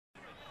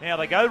Now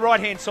they go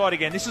right-hand side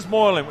again. This is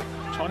Moylan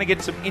trying to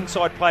get some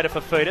inside play to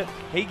Fafita.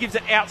 He gives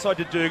it outside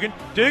to Dugan.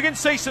 Dugan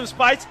sees some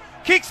space,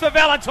 kicks for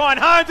Valentine.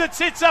 Holmes, it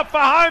sits up for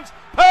Holmes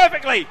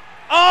perfectly.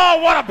 Oh,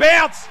 what a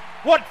bounce.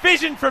 What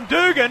vision from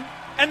Dugan.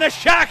 And the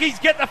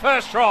Sharkies get the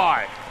first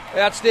try.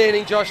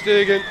 Outstanding, Josh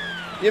Dugan.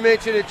 You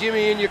mentioned it,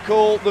 Jimmy, in your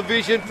call. The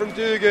vision from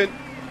Dugan.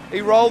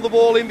 He rolled the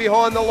ball in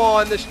behind the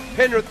line. The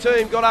Penrith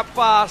team got up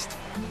fast.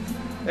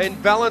 And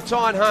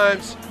Valentine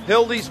Holmes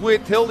held his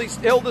width, held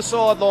the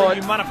sideline.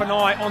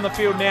 Munafanai on the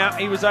field now.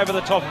 He was over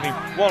the top of him.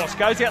 Wallace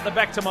goes out the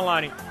back to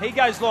Maloney. He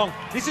goes long.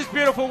 This is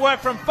beautiful work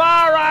from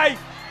Farah.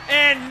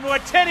 And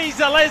Wateni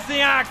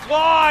Zalesniak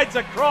glides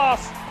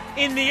across.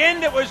 In the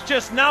end, it was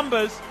just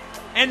numbers.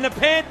 And the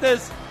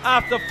Panthers,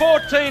 after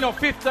 14 or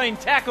 15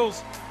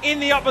 tackles in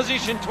the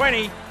opposition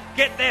 20,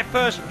 get their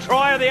first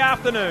try of the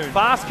afternoon.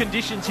 Fast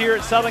conditions here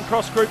at Southern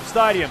Cross Group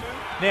Stadium.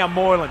 Now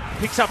Moylan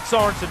picks up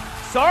Sorensen.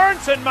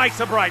 Sorensen makes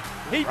a break.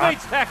 He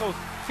beats tackles.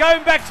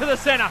 Going back to the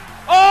centre.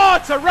 Oh,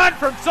 it's a run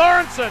from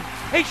Sorensen.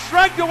 He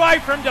shrugged away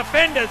from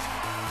defenders.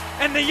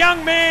 And the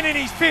young man in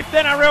his 5th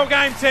NRL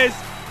game says,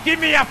 give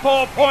me a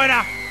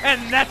 4-pointer.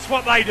 And that's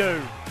what they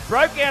do.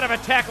 Broke out of a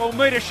tackle,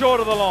 metre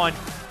short of the line.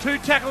 2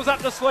 tackles up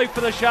the sleeve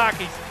for the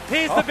Sharkies.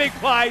 Here's the big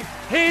play.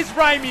 Here's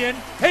Ramian.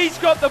 He's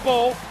got the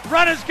ball.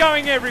 Runners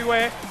going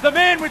everywhere. The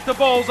man with the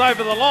ball's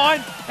over the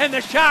line. And the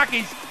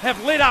Sharkies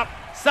have lit up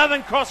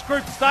Southern Cross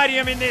Group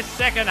Stadium in this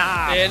second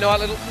half. Yeah,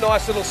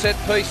 nice little set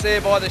piece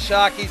there by the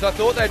Sharkies. I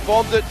thought they'd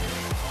bombed it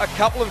a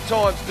couple of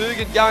times.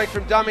 Dugan going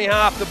from dummy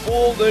half. The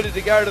ball needed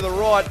to go to the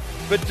right,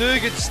 but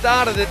Dugan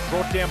started it.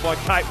 Brought down by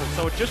Caitlin,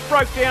 so it just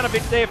broke down a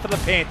bit there for the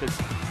Panthers.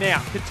 Now,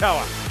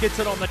 Katoa gets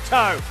it on the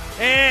toe,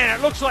 and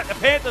it looks like the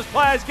Panthers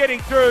players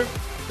getting through.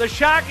 The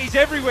Sharkies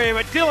everywhere,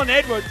 but Dylan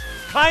Edwards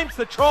claims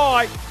the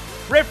try.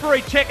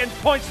 Referee check and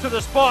points to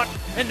the spot,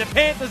 and the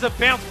Panthers have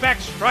bounced back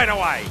straight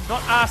away.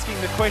 Not asking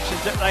the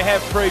questions that they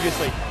have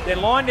previously. They're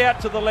lined out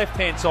to the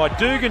left-hand side.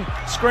 Dugan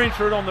screams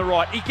for it on the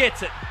right. He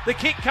gets it. The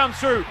kick comes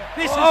through.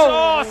 This is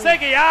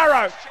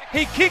Seguiaro.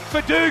 He kicked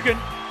for Dugan.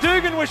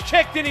 Dugan was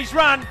checked in his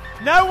run.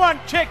 No one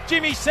checked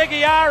Jimmy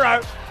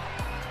Seguiaro.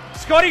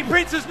 Scotty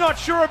Prince is not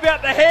sure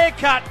about the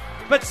haircut,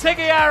 but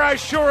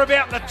Seguiaro's sure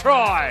about the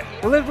try.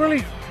 Well, there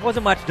really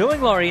wasn't much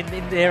doing, Laurie,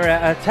 in their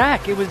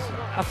attack. It was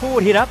a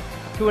forward hit up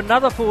to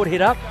another forward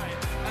hit up.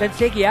 Then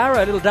Seguiaro,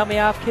 a little dummy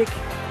half kick.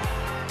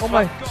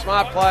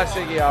 Smart player,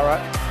 Seguiaro.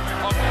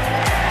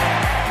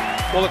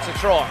 Well, it's a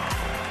try.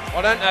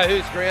 I don't know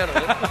who's grounded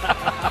it.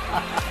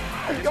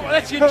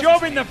 That's your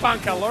job in the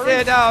bunker, Laurie.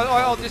 Yeah, no,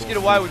 I'll just get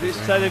away with this.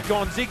 So they've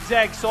gone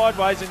zigzag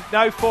sideways and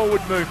no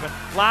forward movement.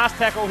 Last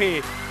tackle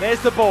here.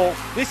 There's the ball.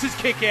 This is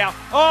kick out.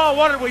 Oh,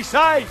 what did we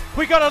say?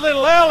 We got a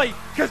little early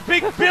because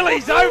Big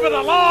Billy's over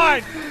the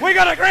line. We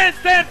got a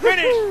grandstand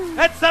finish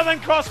at Southern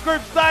Cross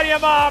Group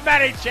Stadium. Oh,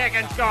 Matty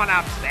Checkin's gone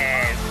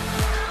upstairs.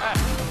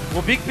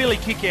 Well, Big Billy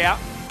kick out.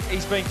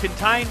 He's been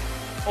contained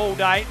all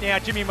day. Now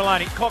Jimmy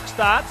Maloney. Cock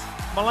starts.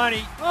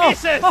 Maloney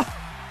misses.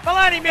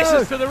 Maloney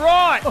misses to the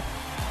right.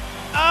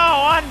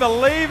 Oh,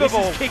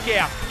 unbelievable. This is kick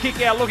out.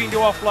 Kick out looking to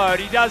offload.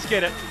 He does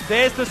get it.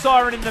 There's the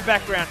siren in the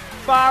background.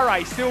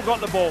 Farah still got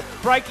the ball.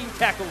 Breaking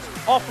tackles.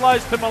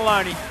 Offloads to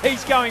Maloney.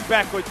 He's going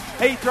backwards.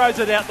 He throws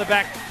it out the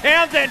back.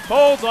 Townsend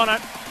falls on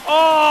it.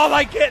 Oh,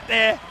 they get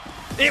there.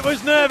 It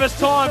was nervous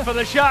time for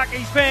the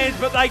Sharkies fans,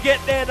 but they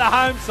get there, the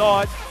home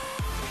side.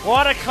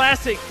 What a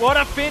classic. What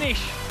a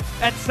finish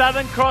at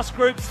Southern Cross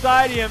Group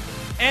Stadium.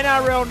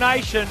 NRL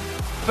Nation.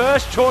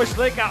 First choice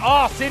liquor.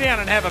 Oh, sit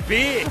down and have a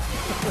beer.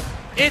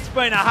 It's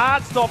been a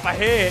hard stopper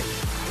here.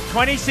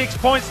 26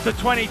 points to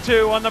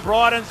 22 on the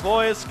Bryden's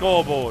Lawyers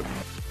scoreboard.